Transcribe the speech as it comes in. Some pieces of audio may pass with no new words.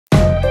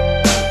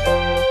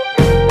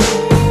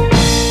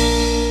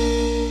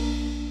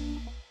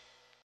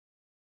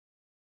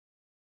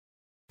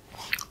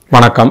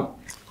வணக்கம்.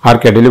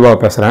 ஆர்கே டெலிவா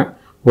பேசுகிறேன்.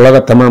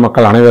 உலக தமிழ்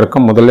மக்கள்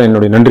அனைவருக்கும் முதல்ல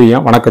என்னுடைய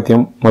நன்றியும்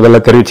வணக்கத்தையும்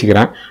முதல்ல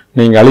தெரிவிச்சுக்கிறேன்.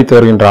 நீங்கள் அளித்து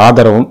வருகின்ற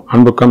ஆதரவும்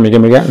அன்புக்கும்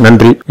மிக மிக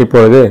நன்றி.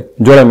 இப்பொழுது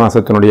ஜூலை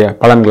மாதத்தினுடைய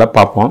பலன்களை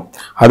பார்ப்போம்.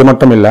 அது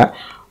மட்டும் இல்லை,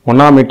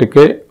 1ஆம்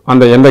வீட்டுக்கு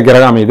அந்த எந்த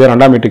கிரகம் அமைது,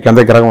 2ஆம் வீட்டுக்கு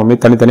எந்த கிரகம்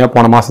அமைது தனித்தனியாக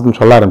போன மாதத்துன்னு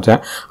சொல்ல ஆரம்பித்தேன்.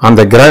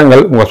 அந்த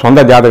கிரகங்கள் உங்கள் சொந்த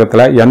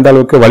ஜாதகத்தில் எந்த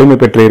அளவுக்கு வலிமை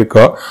பெற்று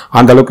இருக்கோ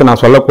அந்த அளவுக்கு நான்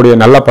சொல்லக்கூடிய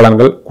நல்ல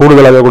பலன்கள்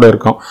கூடுதலாகவே கூட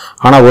இருக்கும்.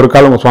 ஆனால் ஒரு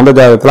காலம் உங்கள் சொந்த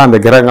ஜாதகத்தில் அந்த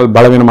கிரகங்கள்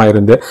பலவீனமாக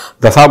இருந்து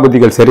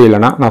தசாபுத்திகள்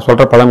சரியில்லைன்னா நான்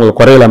சொல்கிற பலன்கள்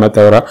குறையிலாமே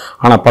தவிர,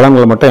 ஆனால்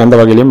பலன்கள் மட்டும் எந்த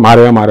வகையிலையும்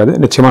மாறவே மாறாது,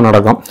 நிச்சயமாக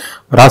நடக்கும்.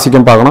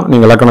 ராசிக்கும் பார்க்கணும்,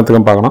 நீங்கள்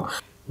லக்னத்துக்கும் பார்க்கணும்.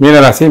 மீன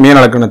ராசி மீன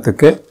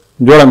லக்னத்துக்கு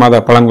ஜூலை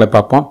மாத பலன்களை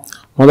பார்ப்போம்.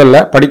 முதல்ல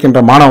படிக்கின்ற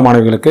மாணவ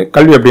மாணவிகளுக்கு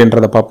கல்வி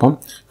அப்படின்றத பார்ப்போம்.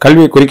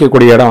 கல்வியை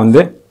குறிக்கக்கூடிய இடம்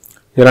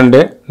 2,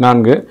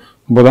 4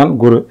 புதன்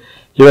குரு.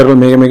 இவர்கள்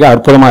மிக மிக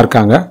அற்புதமாக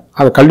இருக்காங்க.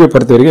 அது கல்வியை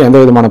பொறுத்த வரைக்கும் எந்த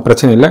விதமான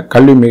பிரச்சனை இல்லை.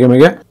 கல்வி மிக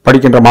மிக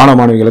படிக்கின்ற மாணவ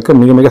மாணவிகளுக்கு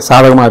மிக மிக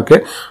சாதகமாக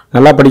இருக்குது.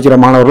 நல்லா படிக்கிற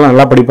மாணவர்கள்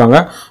நல்லா படிப்பாங்க.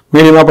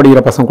 மீடியமாக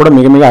படிக்கிற பசங்க கூட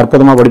மிக மிக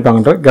அற்புதமாக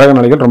படிப்பாங்கன்ற கிரக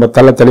நிலைகள் ரொம்ப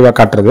தெளிவாக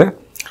காட்டுறது.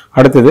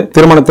 அடுத்தது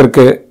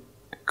திருமணத்திற்கு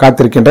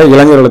காத்திருக்கின்ற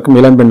இளைஞர்களுக்கும்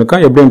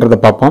இளம்பெண்ணுக்கும் எப்படின்றத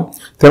பார்ப்போம்.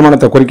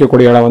 திருமணத்தை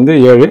குறிக்கக்கூடிய இடம்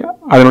 7.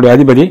 அதனுடைய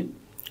அதிபதி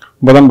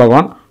புதன்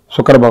பகவான்,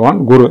 சுக்கர பகவான்,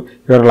 குரு.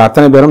 இவர்கள்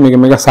அத்தனை பேரும் மிக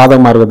மிக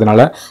சாதகமாக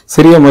இருக்கிறதுனால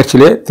சிறிய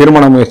முயற்சியிலே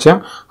திருமண முயற்சியும்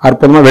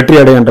அற்புதமாக வெற்றி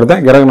அடைகின்றதை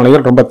கிரக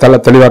நிலைகள் ரொம்ப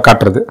தெளிவாக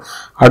காட்டுறது.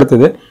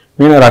 அடுத்தது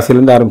மீன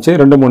ராசியிலிருந்து ஆரம்பித்து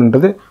 2,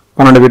 3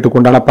 12 வீட்டுக்கு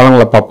உண்டான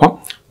பலன்களை பார்ப்போம்.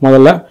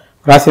 முதல்ல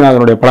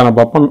ராசிநாதனுடைய பலனை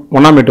பார்ப்போம்.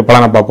 1ஆம் வீட்டு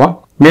பலனை பார்ப்போம்.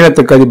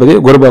 மீனத்துக்கு அதிபதி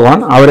குரு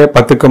பகவான், அவரே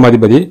 10க்கும்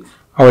அதிபதி,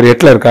 அவர்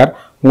 8ல் இருக்கார்.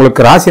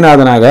 உங்களுக்கு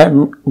ராசிநாதனாக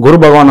குரு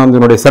பகவான்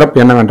வந்தனுடைய சிறப்பு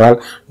என்னவென்றால்,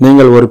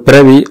 நீங்கள் ஒரு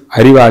பிறவி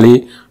அறிவாளி,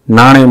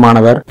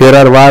 நாணயமானவர்,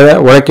 பிறர் வாழ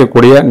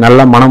உழைக்கக்கூடிய நல்ல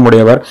மனம்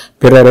உடையவர்,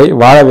 பிறரை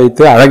வாழ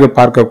வைத்து அழகு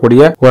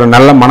பார்க்கக்கூடிய ஒரு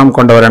நல்ல மனம்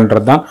கொண்டவர்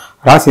என்றதுதான்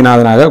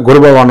ராசிநாதனாக குரு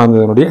பகவான்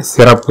வந்ததனுடைய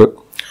சிறப்பு.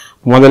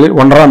 முதலில்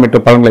 1ஆம் வீட்டு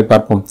பலன்களை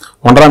பார்ப்போம்.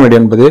 1ஆம் வீடு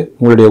என்பது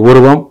உங்களுடைய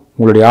உருவம்,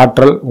 உங்களுடைய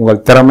ஆற்றல்,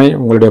 உங்கள் திறமை,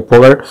 உங்களுடைய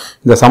புகழ்,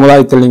 இந்த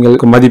சமுதாயத்தில்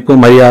நீங்கள் மதிப்பு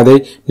மரியாதை,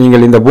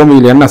 நீங்கள் இந்த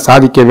பூமியில் என்ன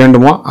சாதிக்க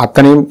வேண்டுமோ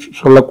அத்தனையும்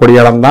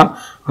சொல்லக்கூடிய இடம்தான்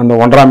அந்த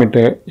 1ஆம்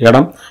வீட்டு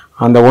இடம்.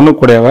 அந்த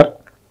 1க்குடையவர்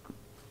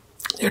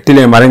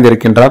 8லே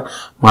மறைந்திருக்கின்றார்.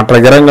 மற்ற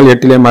கிரகங்கள்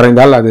 8லே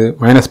மறைந்தால் அது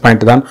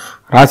 -பாயிண்ட் தான்.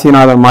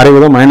 ராசிநாதன்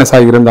மறைவதும்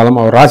மைனஸாக இருந்தாலும்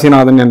அவர்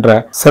ராசிநாதன் என்ற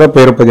சிறப்பு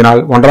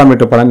இருப்பதினால் 1ஆம்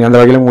வீட்டு பலன் எந்த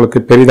வகையிலும்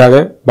உங்களுக்கு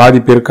பெரிதாக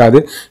பாதிப்பு இருக்காது.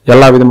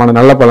 எல்லா விதமான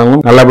நல்ல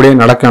பலன்களும்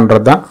நல்லபடியாக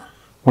நடக்கின்றது தான்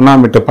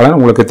 1ஆம் வீட்டு பலன்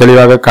உங்களுக்கு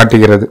தெளிவாக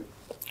காட்டுகிறது.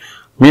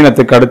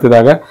 மீனத்துக்கு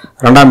அடுத்ததாக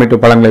 2ஆம்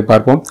வீட்டு பலன்களை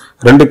பார்ப்போம்.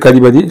 2க்கு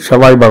அதிபதி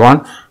செவ்வாய்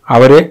பகவான்,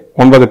 அவரே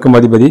 9க்கும்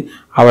அதிபதி.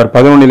 அவர்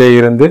 11லே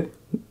இருந்து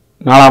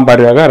 4ஆம்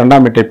பார்வையாக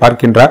 2ஆம் வீட்டை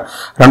பார்க்கின்றார்.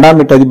 2ஆம்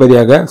வீட்டு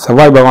அதிபதியாக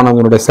செவ்வாய் பகவான்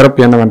அதனுடைய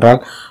சிறப்பு என்னவென்றால்,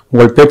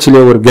 உங்கள்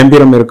பேச்சிலே ஒரு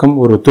கம்பீரம் இருக்கும்,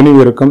 ஒரு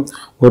துணிவு இருக்கும்,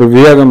 ஒரு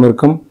விவேகம்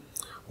இருக்கும்,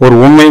 ஒரு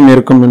உண்மையும்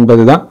இருக்கும்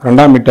என்பதுதான்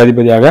 2ஆம் வீட்டு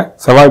அதிபதியாக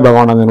செவ்வாய்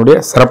பகவான் அதனுடைய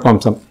சிறப்பு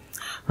அம்சம்.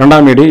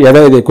 2ஆம் வீடு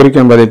எதை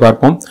குறிக்கும் என்பதை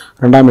பார்ப்போம்.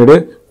 2ஆம் வீடு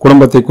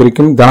குடும்பத்தை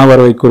குறிக்கும்,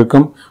 தனவரவை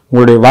குறிக்கும்,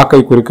 உங்களுடைய வாக்கை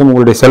குறிக்கும்,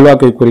 உங்களுடைய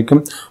செல்வாக்கை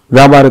குறிக்கும்,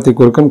 வியாபாரத்தை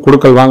குறிக்கும்,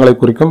 கொடுக்கல் வாங்கலை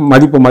குறிக்கும்,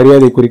 மதிப்பு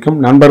மரியாதை குறிக்கும்,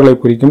 நண்பர்களை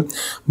குறிக்கும்,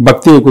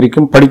 பக்தியை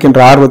குறிக்கும், படிக்கின்ற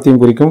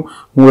ஆர்வத்தையும் குறிக்கும்,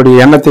 உங்களுடைய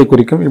எண்ணத்தை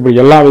குறிக்கும். இப்படி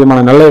எல்லா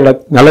விதமான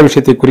நல்ல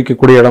விஷயத்தை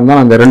குறிக்கக்கூடிய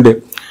இடம்தான் அந்த 2.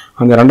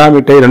 அந்த 2ஆம்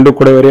வீட்டை 2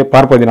 கூடவரே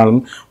பார்ப்பதினாலும்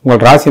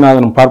உங்கள்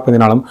ராசிநாதனும்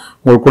பார்ப்பதினாலும்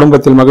உங்கள்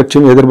குடும்பத்தில்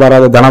மகிழ்ச்சியும்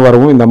எதிர்பாராத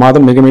தனவரவும் இந்த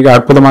மாதம் மிக மிக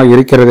அற்புதமாக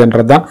இருக்கிறது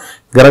என்றதுதான்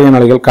கிரக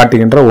நிலைகள்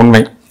காட்டுகின்ற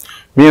உண்மை.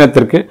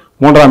 மீனத்திற்கு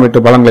 3ஆம் வீட்டு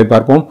பலன்களை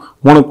பார்ப்போம்.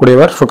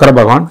 3க்குடையவர் சுக்கர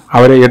பகவான்,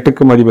 அவரே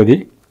 8க்கும் அதிபதி.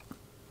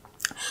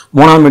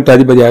 3ஆம் வீட்டு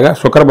அதிபதியாக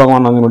சுக்கர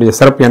பகவான் அதனுடைய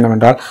சிறப்பு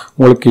என்னவென்றால்,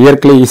 உங்களுக்கு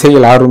இயற்கை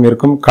இசையில் ஆர்வம்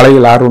இருக்கும்,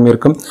 கலையில் ஆர்வம்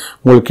இருக்கும்.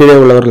 உங்களுக்கு கீழே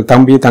உள்ளவர்கள்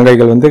தம்பி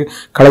தங்கைகள்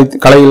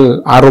கலையில்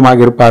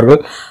ஆர்வமாக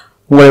இருப்பார்கள்,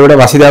 உங்களை விட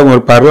வசதியாகவும்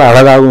இருப்பார்கள்,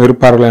 அழகாகவும்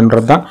இருப்பார்கள்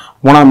என்றதுதான்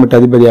 3ஆம் வீட்டு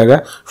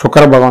அதிபதியாக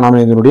சுக்கர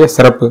பகவான் இதனுடைய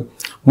சிறப்பு.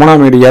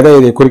 3ஆம் வீடு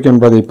எதை குறிக்கும்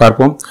என்பதை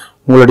பார்ப்போம்.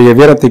 உங்களுடைய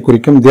வீரத்தை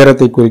குறிக்கும்,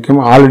 தீரத்தை குறிக்கும்,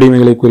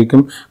 ஆளுடைமைகளை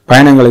குறிக்கும்,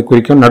 பயணங்களை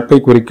குறிக்கும், நட்பை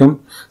குறிக்கும்,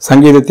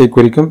 சங்கீதத்தை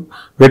குறிக்கும்,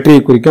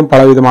 வெற்றியை குறிக்கும்,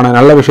 பலவிதமான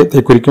நல்ல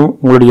விஷயத்தை குறிக்கும்,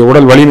 உங்களுடைய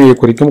உடல் வலிமையை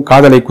குறிக்கும்,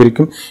 காதலை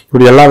குறிக்கும்.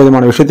 இப்படி எல்லா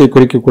விதமான விஷயத்தை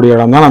குறிக்கக்கூடிய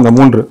இடம்தான் அந்த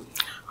 3.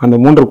 அந்த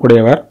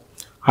 3க்குடையவர்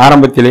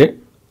ஆரம்பத்திலே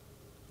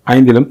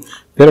 5லும்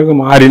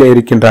பிறகு 6லே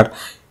இருக்கின்றார்.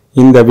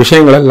 இந்த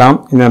விஷயங்கள் எல்லாம்,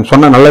 இந்த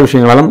சொன்ன நல்ல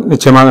விஷயங்களெல்லாம்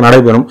நிச்சயமாக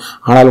நடைபெறும்.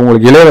 ஆனால்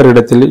உங்களுக்கு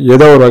இளையவரிடத்தில்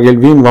ஏதோ ஒரு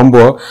வகையில் வீண்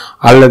வம்போ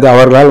அல்லது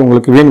அவர்களால்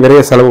உங்களுக்கு வீண்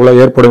விரைய செலவுகளோ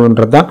ஏற்படும்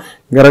என்றதுதான்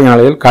கிரக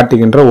நிலையில்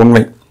காட்டுகின்ற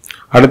உண்மை.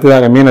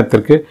 அடுத்ததாக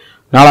மீனத்திற்கு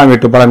 4ஆம்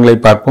வீட்டு பலன்களை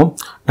பார்ப்போம்.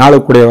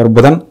 4க்குடையவர்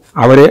புதன்,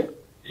 அவரே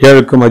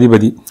 7க்கும்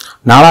அதிபதி.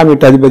 4ஆம்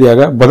வீட்டு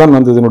அதிபதியாக புதன்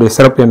வந்ததனுடைய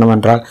சிறப்பு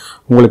என்னவென்றால்,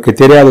 உங்களுக்கு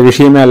தெரியாத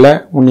விஷயமே இல்லை,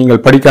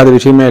 நீங்கள் படிக்காத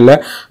விஷயமே இல்லை,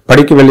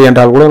 படிக்கவில்லை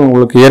என்றால் கூட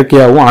உங்களுக்கு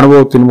இயற்கையாகவும்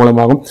அனுபவத்தின்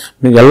மூலமாகவும்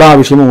எல்லா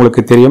விஷயமும்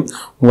உங்களுக்கு தெரியும்.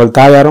 உங்கள்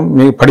தாயாரும்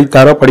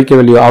படித்தாரோ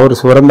படிக்கவில்லையோ அவர்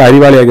சிறந்த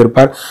அறிவாளியாக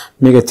இருப்பார்,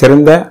 மிகச்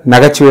சிறந்த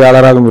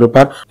நகைச்சுவையாளராகவும்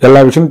இருப்பார்,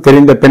 எல்லா விஷயமும்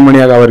தெரிந்த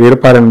பெண்மணியாக அவர்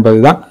இருப்பார்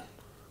என்பதுதான்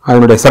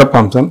அதனுடைய சிறப்பு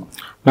அம்சம்.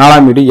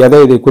 4ஆம் வீடு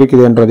எதை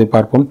குறிக்குது என்பதை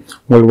பார்ப்போம்.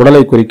 உங்கள்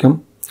உடலை குறிக்கும்,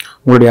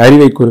 உங்களுடைய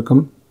அறிவை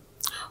குறிக்கும்,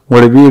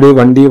 உங்களுடைய வீடு,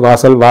 வண்டி,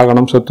 வாசல்,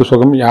 வாகனம், சொத்து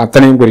சுகம்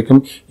அத்தனையும் குறிக்கும்,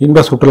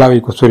 இன்ப சுற்றுலாவை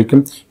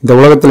குறிக்கும். இந்த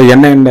உலகத்தில்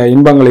என்ன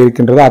இன்பங்கள்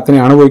இருக்கின்றதோ அத்தனை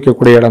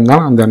அனுபவிக்கக்கூடிய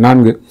இடம்தான் அந்த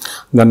 4.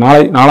 இந்த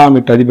 4ஆம்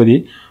வீட்டு அதிபதி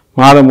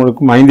மாதம்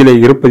முழுக்கும் 5லே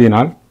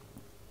இருப்பதினால்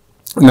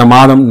இந்த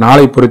மாதம்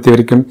நாளை பொறுத்த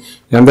வரைக்கும்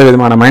எந்த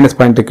விதமான மைனஸ்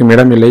பாயிண்ட்டுக்கும்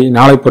இடமில்லை.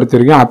 நாளை பொறுத்த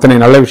வரைக்கும் அத்தனை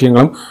நல்ல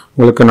விஷயங்களும்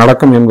உங்களுக்கு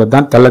நடக்கும்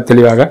என்பதுதான் தெள்ள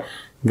தெளிவாக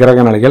கிரக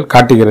நிலைகள்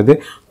காட்டுகிறது.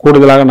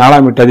 கூடுதலாக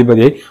 4ஆம் வீட்டு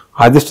அதிபதியை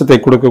அதிர்ஷ்டத்தை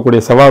கொடுக்கக்கூடிய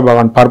செவ்வாய்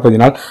பகவான்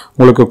பார்ப்பதினால்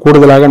உங்களுக்கு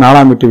கூடுதலாக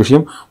 4ஆம் வீட்டு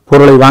விஷயம்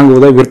பொருளை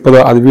வாங்குவதோ விற்பதோ,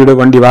 அது வீடு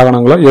வண்டி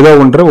வாகனங்களோ ஏதோ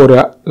ஒன்று ஒரு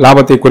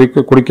லாபத்தை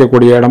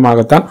குறிக்கக்கூடிய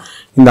இடமாகத்தான்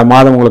இந்த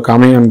மாதம் உங்களுக்கு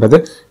அமையும் என்பது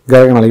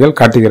கிரக நிலைகள்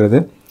காட்டுகிறது.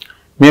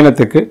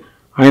 மீனத்துக்கு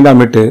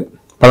 5ஆம் வீட்டு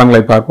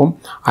பலன்களை பார்ப்போம்.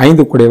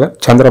 5 கூடியவர்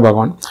சந்திர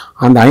பகவான்.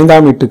 அந்த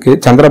 5ஆம் வீட்டுக்கு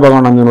சந்திர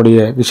பகவான்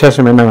அதனுடைய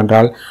விசேஷம்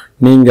என்னவென்றால்,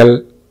 நீங்கள்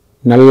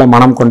நல்ல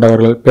மனம்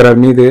கொண்டவர்கள்,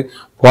 பிறர் மீது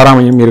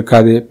பொறாமையும்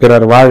இருக்காது,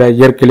 பிறர் வாழ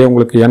இயற்கையிலே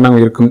உங்களுக்கு எண்ணம்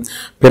இருக்கும்,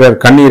 பிறர்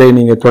கண்ணீரை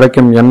நீங்கள்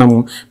துடைக்கும்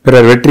எண்ணமும்,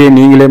 பிறர் வெற்றியை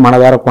நீங்களே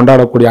மனதார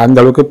கொண்டாடக்கூடிய அந்த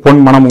அளவுக்கு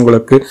பொன் மனம்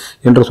உங்களுக்கு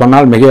என்று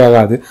சொன்னால்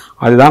மிகையாகாது.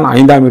 அதுதான்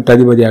 5ஆம் வீட்டு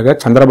அதிபதியாக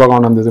சந்திர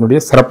பகவான் வந்ததனுடைய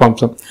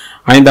சிறப்பம்சம்.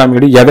 5ஆம்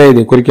வீடு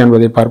எதை குறிக்கும்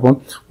என்பதை பார்ப்போம்.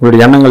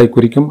 உங்களுடைய எண்ணங்களை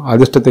குறிக்கும்,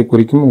 அதிர்ஷ்டத்தை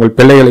குறிக்கும், உங்கள்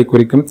பிள்ளைகளை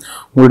குறிக்கும்,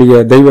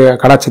 உங்களுடைய தெய்வ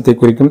கடாட்சத்தை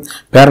குறிக்கும்,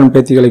 பேரன்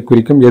பேத்திகளை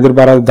குறிக்கும்,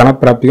 எதிர்பாராத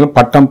தனப்பிராப்திகள்,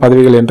 பட்டம்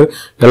பதவிகள் என்று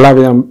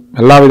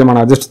எல்லா விதமான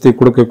அதிர்ஷ்டத்தை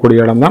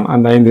கொடுக்கக்கூடிய இடம்தான்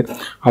அந்த 5.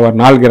 அவர்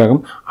 4 கிரகம்.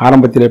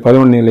 ஆரம்பத்திலே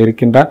 11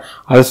 இருக்கின்றார்.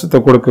 அதிர்ஷ்டத்தை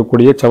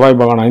கொடுக்கக்கூடிய செவ்வாய்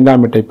பகவான்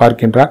 5ஆம் வீட்டை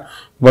பார்க்கின்றார்.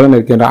 புதன்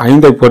இருக்கின்றார்.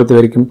 5ஐ பொறுத்த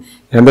வரைக்கும்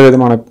எந்த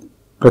விதமான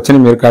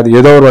பிரச்சனையும் இருக்காது.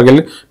 ஏதோ ஒரு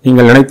வகையில்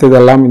நீங்கள்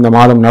நினைத்ததெல்லாம் இந்த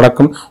மாதம்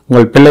நடக்கும்.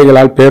 உங்கள்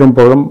பிள்ளைகளால் பேரும்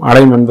புகழும்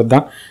அடையும்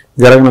என்பதுதான்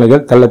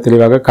கிரகநிலைகள் தெள்ள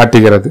தெளிவாக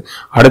காட்டுகிறது.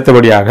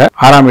 அடுத்தபடியாக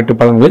 6ஆம் வீட்டு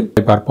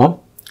பலன்களை பார்ப்போம்.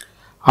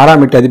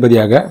 6ஆம் வீட்டு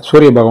அதிபதியாக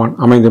சூரிய பகவான்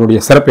அமைந்தனுடைய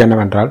சிறப்பு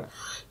என்னவென்றால்,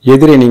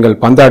 எதிரை நீங்கள்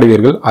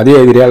பந்தாடுவீர்கள், அதே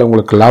எதிரியால்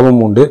உங்களுக்கு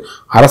லாபம் உண்டு,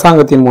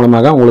 அரசாங்கத்தின்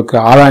மூலமாக உங்களுக்கு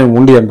ஆதாயம்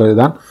உண்டு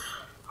என்பதுதான்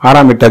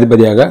 6ஆம் வீட்டு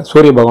அதிபதியாக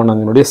சூரிய பகவான்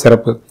அதனுடைய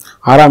சிறப்பு.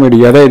 6ஆம் வீடு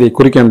எதை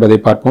குறிக்கும் என்பதை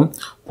பார்ப்போம்.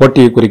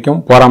 போட்டியை குறிக்கும்,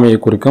 போராமையை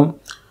குறிக்கும்,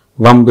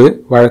 வம்பு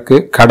வழக்கு,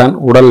 கடன்,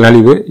 உடல்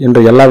நலிவு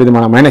என்ற எல்லா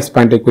விதமான மைனஸ்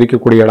பாயிண்டை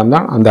குறிக்கக்கூடிய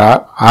இடம்தான் அந்த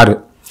 6.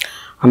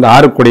 அந்த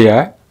 6 கூடிய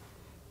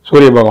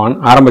சூரிய பகவான்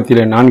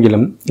ஆரம்பத்திலே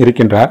 4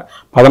 இருக்கின்றார்.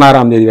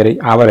 16ஆம் தேதி வரை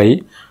அவரை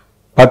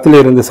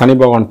 10 சனி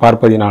பகவான்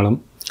பார்ப்பதினாலும்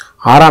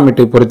 6ஆம்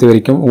வீட்டை பொறுத்த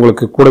வரைக்கும்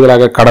உங்களுக்கு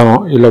கூடுதலாக கடனோ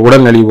இல்லை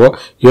உடல் நலிவோ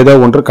ஏதோ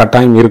ஒன்று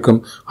கட்டாயம் இருக்கும்.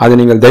 அதை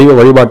நீங்கள் தெய்வ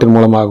வழிபாட்டின்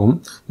மூலமாகவும்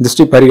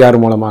திருஷ்டி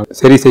பரிகாரம் மூலமாக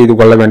சரி செய்து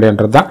கொள்ள வேண்டும்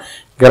என்றதுதான்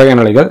கிரக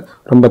நிலைகள்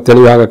ரொம்ப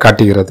தெளிவாக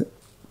காட்டுகிறது.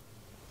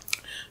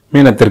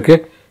 மீனத்திற்கு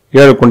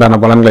 7க்குண்டான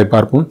பலன்களை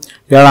பார்ப்போம்.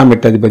 7ஆம்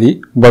வீட்டு அதிபதி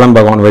புதன்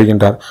பகவான்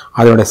வருகின்றார்.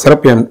 அதனுடைய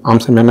சிறப்பு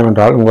அம்சம்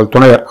என்னவென்றால், உங்கள்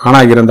துணைவர்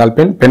ஆணாக இருந்தால்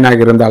பெண், பெண்ணாக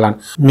இருந்தால் ஆண்,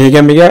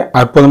 மிக மிக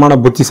அற்புதமான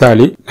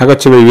புத்திசாலி,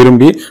 நகைச்சுவை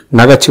விரும்பி,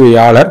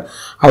 நகைச்சுவையாளர்.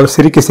 அவர்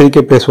சிரிக்க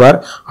சிரிக்க பேசுவார்.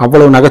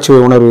 அவ்வளவு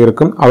நகைச்சுவை உணர்வு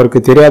இருக்கும்.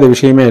 அவருக்கு தெரியாத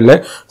விஷயமே இல்லை.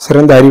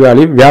 சிறந்த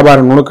அறிவாளி, வியாபார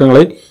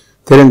நுணுக்கங்களை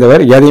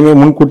தெரிந்தவர், எதையுமே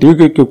முன்கூட்டி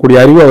யூகிக்கக்கூடிய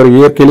அறிவு அவர்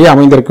இயற்கையிலேயே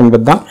அமைந்திருக்கும்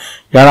என்பதுதான்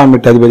 7ஆம்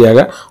வீட்டு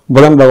அதிபதியாக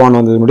புதன் பகவான்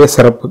வந்ததனுடைய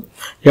சிறப்பு.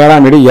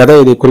 7ஆம் வீடு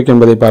எதை குறிக்கும்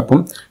என்பதை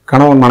பார்ப்போம்.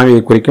 கணவன்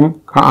மனைவியை குறிக்கும்,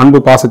 அன்பு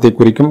பாசத்தை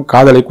குறிக்கும்,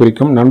 காதலை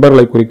குறிக்கும்,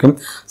 நண்பர்களை குறிக்கும்,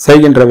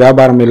 செய்கின்ற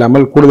வியாபாரம்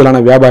இல்லாமல்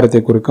கூடுதலான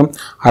வியாபாரத்தை குறிக்கும்,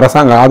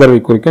 அரசாங்க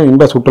ஆதரவை குறிக்கும்,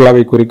 இன்ப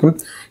சுற்றுலாவை குறிக்கும்,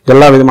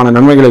 எல்லா விதமான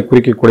நன்மைகளை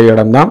குறிக்கக்கூடிய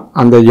இடம்தான்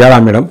அந்த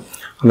 7ஆம் இடம்.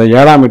 அந்த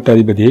 7ஆம் வீட்டு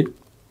அதிபதி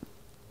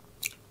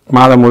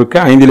மாதம் முழுக்க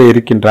 5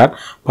 இருக்கின்றார்.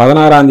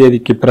 16ஆம்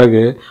தேதிக்கு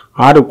பிறகு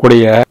 6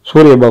 கூடிய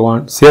சூரிய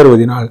பகவான்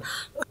சேருவதனால்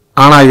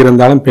ஆணாக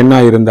இருந்தாலும்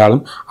பெண்ணாக இருந்தாலும்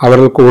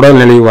அவர்களுக்கு உடல்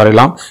நிலைவு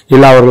வரலாம்,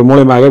 இல்லை அவர்கள்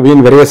மூலமாக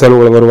வீண் விரைய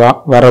செலவுகள்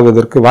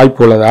வருவதற்கு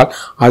வாய்ப்பு உள்ளதால்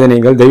அதை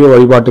நீங்கள் தெய்வ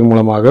வழிபாட்டின்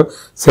மூலமாக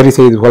சரி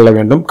செய்து கொள்ள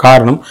வேண்டும்.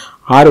 காரணம்,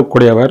 6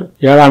 கூடியவர்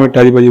 7ஆம்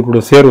வீட்டு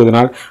அதிபதியோடு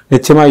சேருவதனால்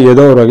நிச்சயமாக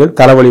ஏதோ ஒரு வகையில்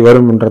தலைவலி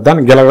வரும்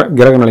என்றுதான்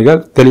கிரக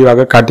நிலைகள்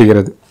தெளிவாக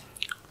காட்டுகிறது.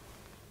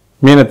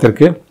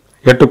 மீனத்திற்கு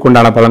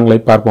 8க்குண்டான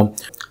பலன்களை பார்ப்போம்.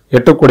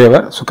 8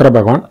 கூடியவர் சுக்கிர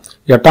பகவான்.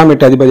 8ஆம்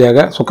வீட்டு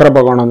அதிபதியாக சுக்கிர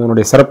பகவான்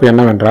அதனுடைய சிறப்பு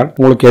என்னவென்றால்,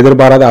 உங்களுக்கு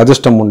எதிர்பாராத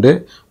அதிர்ஷ்டம் உண்டு,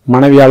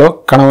 மனைவியாலோ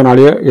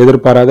கணவனாலேயோ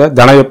எதிர்பாராத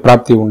தன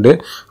பிராப்தி உண்டு.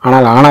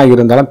 ஆனால் ஆணாக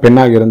இருந்தாலும்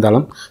பெண்ணாக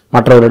இருந்தாலும்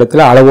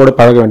மற்றவரிடத்தில் அளவோடு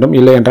பழக வேண்டும்.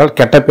 இல்லை என்றால்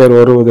கெட்ட பெயர்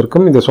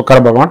வருவதற்கும் இந்த சுக்கிர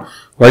பகவான்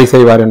வழி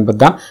செய்வார்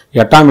என்பதுதான்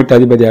 8ஆம் வீட்டு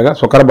அதிபதியாக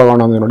சுக்கிர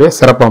பகவான் அதனுடைய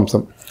சிறப்பு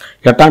அம்சம்.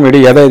 8ஆம்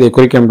வீடு எதை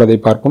குறிக்கும் என்பதை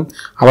பார்ப்போம்.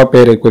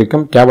 அவப்பெயரை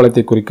குறிக்கும்,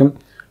 கேவலத்தை குறிக்கும்,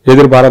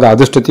 எதிர்பாராத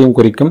அதிர்ஷ்டத்தையும்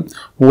குறிக்கும்,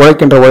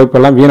 உழைக்கின்ற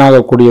உழைப்பெல்லாம்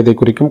வீணாகக்கூடியதை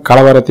குறிக்கும்,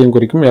 கலவரத்தையும்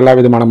குறிக்கும், எல்லா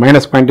விதமான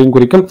மைனஸ் பாயிண்டையும்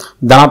குறிக்கும்,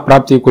 தன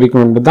பிராப்தியை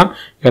குறிக்கும் என்பதுதான்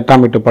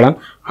 8ஆம் வீட்டு பலன்.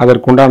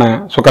 அதற்குண்டான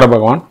சுக்கிர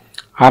பகவான்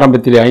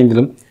ஆரம்பத்திலே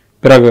 5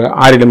 பிறகு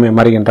 6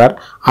 மறைகின்றார்.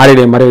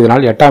 6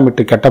 மறைவதனால் 8ஆம்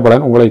வீட்டு கெட்ட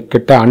பலன் உங்களை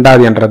கிட்ட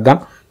அண்டாது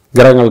என்றதுதான்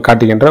கிரகங்கள்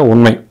காட்டுகின்ற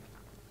உண்மை.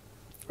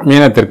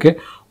 மீனத்திற்கு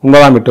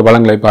 9ஆம் வீட்டு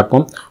பலன்களை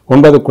பார்ப்போம்.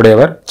 9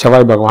 கூடியவர்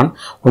செவ்வாய் பகவான்.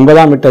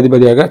 9ஆம் வீட்டு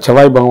அதிபதியாக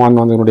செவ்வாய் பகவான்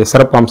வந்ததனுடைய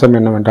சிறப்பு அம்சம்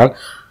என்னவென்றால்,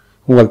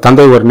 உங்கள்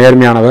தந்தை ஒரு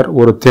நேர்மையானவர்,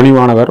 ஒரு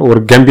தெளிவானவர், ஒரு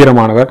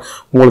கம்பீரமானவர்,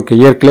 உங்களுக்கு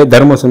இயற்கையிலே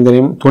தர்ம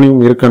சிந்தனையும்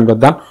துணிவும் இருக்கு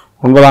என்பதுதான்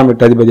 9ஆம்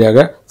வீட்டு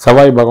அதிபதியாக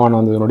செவ்வாய் பகவான்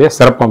வந்ததனுடைய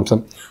சிறப்பு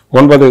அம்சம்.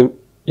 9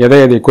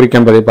 எதை குறிக்கும்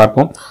என்பதை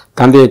பார்ப்போம்.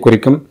 தந்தையை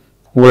குறிக்கும்,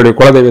 உங்களுடைய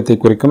குலதெய்வத்தை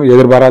குறிக்கும்,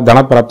 எதிர்பாராத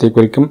தனப்பிராப்தியை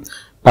குறிக்கும்,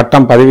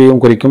 பட்டம்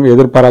பதவியையும் குறிக்கும்,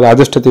 எதிர்பாராத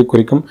அதிர்ஷ்டத்தை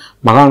குறிக்கும்,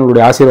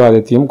 மகான்களுடைய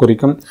ஆசீர்வாதத்தையும்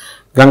குறிக்கும்,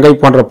 கங்கை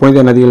போன்ற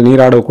புனித நதியில்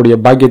நீராடக்கூடிய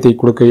பாக்கியத்தை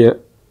கொடுக்க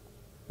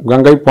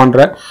கங்கை போன்ற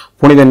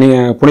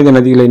புனித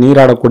நதிகளை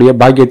நீராடக்கூடிய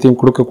பாக்கியத்தையும்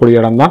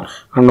கொடுக்கக்கூடிய இடம்தான்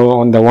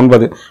அந்த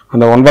 9.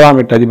 அந்த 9ஆம்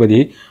வீட்டு அதிபதி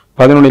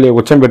 11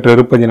 உச்சம் பெற்று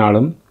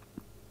இருப்பதினாலும்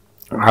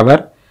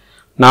அவர்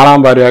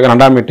 4ஆம் பார்வையாக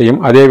 2ஆம்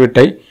வீட்டையும் அதே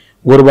வீட்டை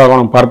குரு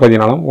பகவானும்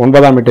பார்ப்பதினாலும்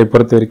 9ஆம் வீட்டை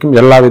பொறுத்த வரைக்கும்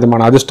எல்லா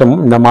விதமான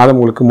அதிர்ஷ்டமும் இந்த மாதம்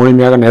உங்களுக்கு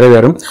முழுமையாக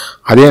நிறைவேறும்.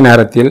 அதே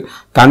நேரத்தில்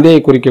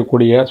தந்தையை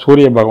குறிக்கக்கூடிய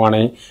சூரிய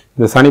பகவானை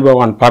இந்த சனி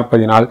பகவான்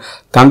பார்ப்பதினால்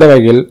தந்தை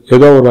வகையில்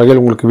ஏதோ ஒரு வகையில்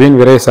உங்களுக்கு வீண்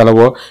விரை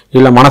செலவோ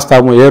இல்லை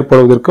மனஸ்தாபமோ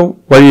ஏற்படுவதற்கும்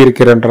வழி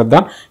இருக்கிறன்றது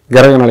தான்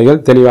கிரக நிலைகள்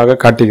தெளிவாக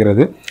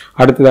காட்டுகிறது.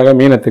 அடுத்ததாக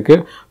மீனத்துக்கு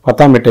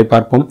 10ஆம் வீட்டை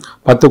பார்ப்போம்.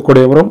 10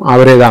 கூடியவரும்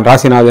அவரே தான்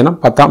ராசிநாதனும்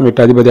 10ஆம்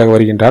வீட்டு அதிபதியாக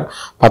வருகின்றார்.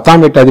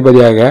 10ஆம் வீட்டு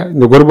அதிபதியாக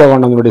இந்த குரு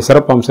பகவானுடைய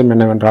சிறப்பு அம்சம்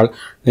என்னவென்றால்,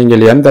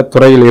 நீங்கள் எந்த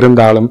துறையில்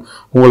இருந்தாலும்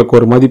உங்களுக்கு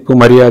ஒரு மதிப்பு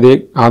மரியாதை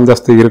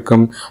அந்தஸ்து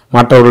இருக்கும்.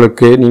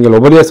 மற்றவர்களுக்கு நீங்கள்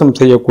உபதேசம்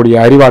செய்யக்கூடிய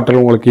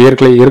அறிவாற்றல் உங்களுக்கு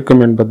ஏற்கனவே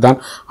இருக்கும் என்பதுதான்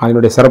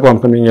அதனுடைய சிறப்பு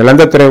அம்சம். நீங்கள்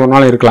எந்த துறை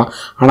ஒன்றாலும் இருக்கலாம்,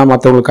 ஆனால்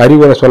மற்றவங்களுக்கு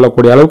அறிவுரை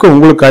சொல்லக்கூடிய அளவுக்கு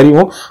உங்களுக்கு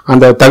அறிவும்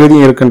அந்த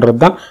தகுதியும் இருக்கின்றது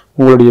தான்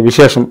உங்களுடைய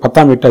விசேஷம்.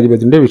 10ஆம் வீட்டு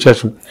அதிபதியுடைய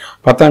விசேஷம்.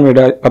 10ஆம்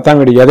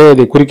வீடு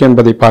எதை குறிக்கும்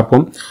என்பதை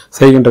பார்ப்போம்.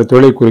 செய்கின்ற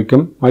தொழிலை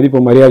குறிக்கும்,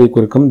 மதிப்பு மரியாதை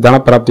குறிக்கும்,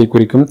 தனப்பிராப்தியை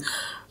குறிக்கும்,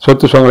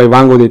 சொத்து சுகங்களை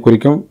வாங்குவதை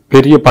குறிக்கும்,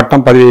 பெரிய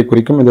பட்டம் பதவியை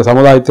குறிக்கும். இந்த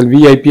சமுதாயத்தில்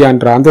VIP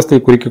என்ற அந்தஸ்தை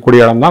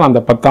குறிக்கக்கூடிய இடம்தான் அந்த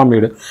 10ஆம்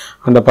வீடு.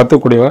 அந்த 10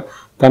 கூடியவர்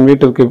தன்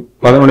வீட்டிற்கு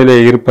 11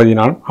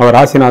 இருப்பதினால், அவர்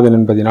ராசிநாதன்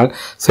என்பதினால்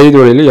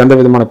செய்தொழிலில் எந்த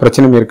விதமான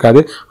பிரச்சனையும்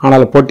இருக்காது.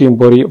 ஆனால் போட்டியும்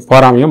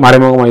போராமையும்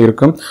மறைமுகமாக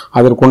இருக்கும்.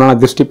 அதற்குண்டான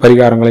திருஷ்டி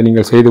பரிகாரங்களை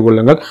நீங்கள் செய்து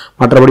கொள்ளுங்கள்.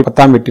 மற்றபடி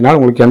 10ஆம் வீட்டினால்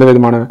உங்களுக்கு எந்த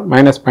விதமான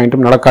மைனஸ்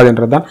பாயிண்ட்டும் நடக்காது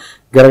என்றுதான்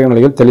கிரக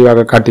நிலைகள்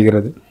தெளிவாக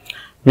காட்டுகிறது.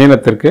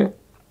 மீனத்திற்கு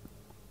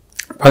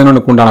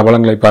 11க்கு உண்டான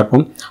பலன்களை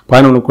பார்ப்போம்.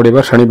 11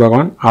 கூடியவர் சனி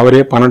பகவான்,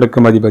 அவரே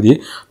 12க்கும் அதிபதி.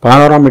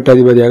 11ஆம் வீட்டு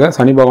அதிபதியாக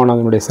சனி பகவான்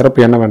அதனுடைய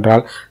சிறப்பு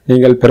என்னவென்றால்,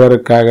 நீங்கள்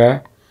பிறருக்காக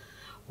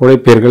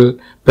உழைப்பீர்கள்,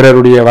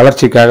 பிறருடைய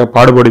வளர்ச்சிக்காக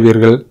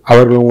பாடுபடுவீர்கள்.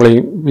 அவர்கள் உங்களை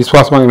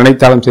விசுவாசமாக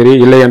நினைத்தாலும் சரி,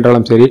 இல்லை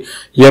என்றாலும் சரி,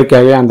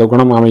 இயற்கையாகவே அந்த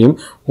குணம் அமையும்.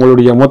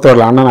 உங்களுடைய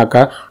மூத்தவர்கள்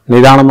அண்ணனாக்கா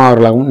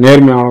நிதானமானவர்களாகவும்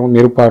நேர்மையானவர்களும்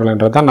இருப்பார்கள்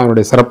என்றதான்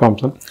நம்முடைய சிறப்பு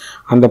அம்சம்.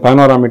 அந்த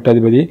 11ஆம் வீட்டு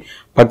அதிபதி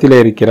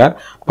 10 இருக்கிறார்.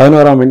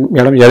 11ஆம்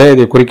இடம்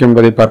எதை குறிக்கும்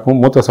என்பதை பார்ப்போம்.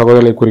 மூத்த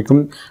சகோதரர்களை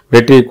குறிக்கும்,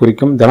 வெற்றியை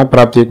குறிக்கும்,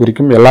 தனப்பிராப்தியை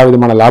குறிக்கும், எல்லா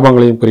விதமான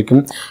லாபங்களையும்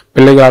குறிக்கும்.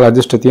 பிள்ளைகளால்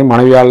அதிர்ஷ்டத்தையும்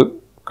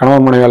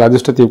கணவன் மனைவியால்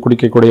அதிர்ஷ்டத்தை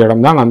குடிக்கக்கூடிய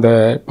இடம் தான் அந்த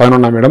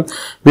 11ஆம் இடம்.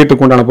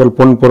 வீட்டுக்கு உண்டான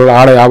பொன் பொருள்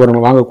ஆடை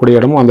ஆபரணம் வாங்கக்கூடிய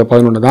இடமும் அந்த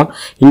 11 தான்.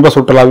 இன்ப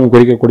சுற்றுலாவையும்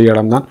குறிக்கக்கூடிய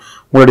இடம் தான்.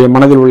 உங்களுடைய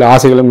மனதில் உள்ள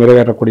ஆசைகளும்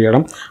நிறைவேறக்கூடிய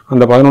இடம்.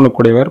 அந்த 11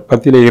 கூடியவர்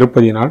 10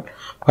 இருப்பதினால்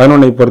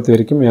 11ஐ பொறுத்த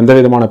வரைக்கும் எந்த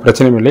விதமான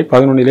பிரச்சனையும் இல்லை.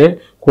 11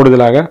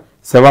 கூடுதலாக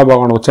செவ்வாய்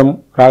பகவான் உச்சம்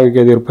ராகு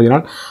கேது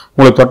இருப்பதினால்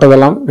உங்களுக்கு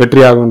தொட்டதெல்லாம்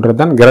வெற்றியாகுன்றது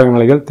தான் கிரக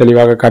நிலைகள்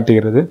தெளிவாக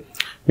காட்டுகிறது.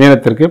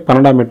 மீனத்திற்கு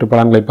 12ஆம் வீட்டு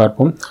பலன்களை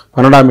பார்ப்போம்.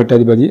 12ஆம் வீட்டு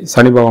அதிபதி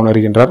சனி பகவான்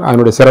வருகின்றார்.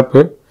 அதனுடைய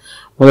சிறப்பு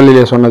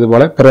முதலிலே சொன்னது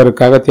போல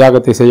பிறருக்காக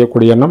தியாகத்தை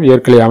செய்யக்கூடிய எண்ணம்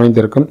ஏற்கனவே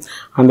அமைந்திருக்கும்.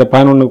 அந்த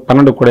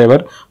 12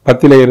 கூடியவர்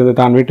 10 இருந்து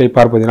தான் வீட்டை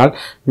பார்ப்பதினால்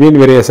வீண்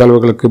விரைய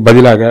செலவுகளுக்கு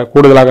பதிலாக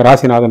கூடுதலாக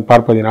ராசிநாதன்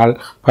பார்ப்பதினால்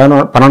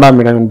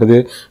 12ஆம் இடம் என்பது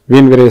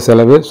வீண் விரைய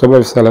செலவு,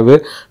 சுப செலவு,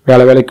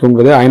 வேலைக்கு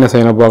உண்பது, அயன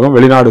சயன போகம்,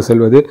 வெளிநாடு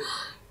செல்வது,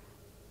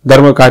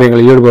 தர்ம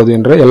காரியங்களில் ஈடுபடுவது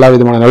என்ற எல்லா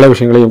விதமான நல்ல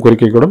விஷயங்களையும்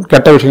குறிக்கக்கூடும்.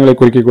 கெட்ட விஷயங்களை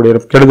குறிக்கக்கூடிய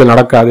கெடுதல்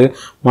நடக்காது,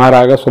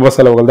 மாறாக சுப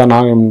செலவுகள் தான்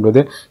ஆகும்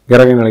என்பது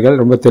கிரக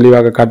நிலைகள் ரொம்ப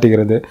தெளிவாக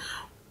காட்டுகிறது.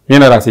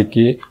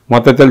 மீனராசிக்கு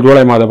மொத்தத்தில்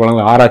ஜூலை மாத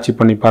பலன்கள் ஆராய்ச்சி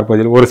பண்ணி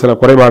பார்ப்பதில் ஒரு சில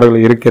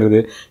குறைபாடுகள் இருக்கிறது.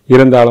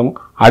 இருந்தாலும்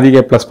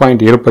அதிக ப்ளஸ்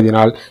பாயிண்ட்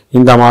இருப்பதினால்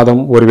இந்த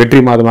மாதம் ஒரு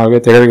வெற்றி மாதமாகவே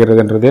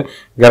திகழ்கிறது என்றது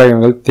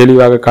கிரகங்கள்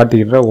தெளிவாக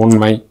காட்டுகின்ற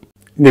உண்மை.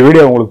 இந்த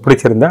வீடியோ உங்களுக்கு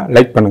பிடிச்சிருந்தா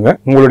லைக் பண்ணுங்க,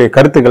 உங்களுடைய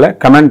கருத்துக்களை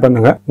கமெண்ட்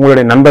பண்ணுங்க,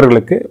 உங்களுடைய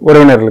நண்பர்களுக்கு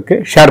உறவினர்களுக்கு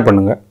ஷேர்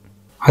பண்ணுங்க.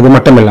 அது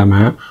மட்டும்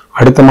இல்லாமல்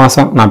அடுத்த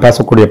மாதம் நான்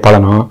பேசக்கூடிய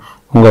பலனும்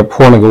உங்கள்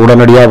ஃபோனுக்கு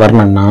உடனடியாக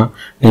வரணும்னா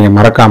நீங்கள்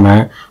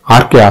மறக்காமல்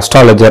RK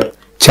அஸ்ட்ராலஜர்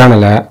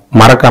சேனலை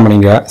மறக்காம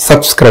நீங்க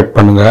சப்ஸ்கிரைப்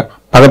பண்ணுங்க.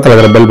 பக்கத்தில்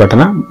இருக்கிற பெல்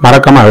பட்டனை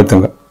மறக்காம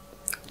அழுத்துங்க.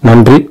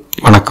 நன்றி,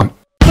 வணக்கம்.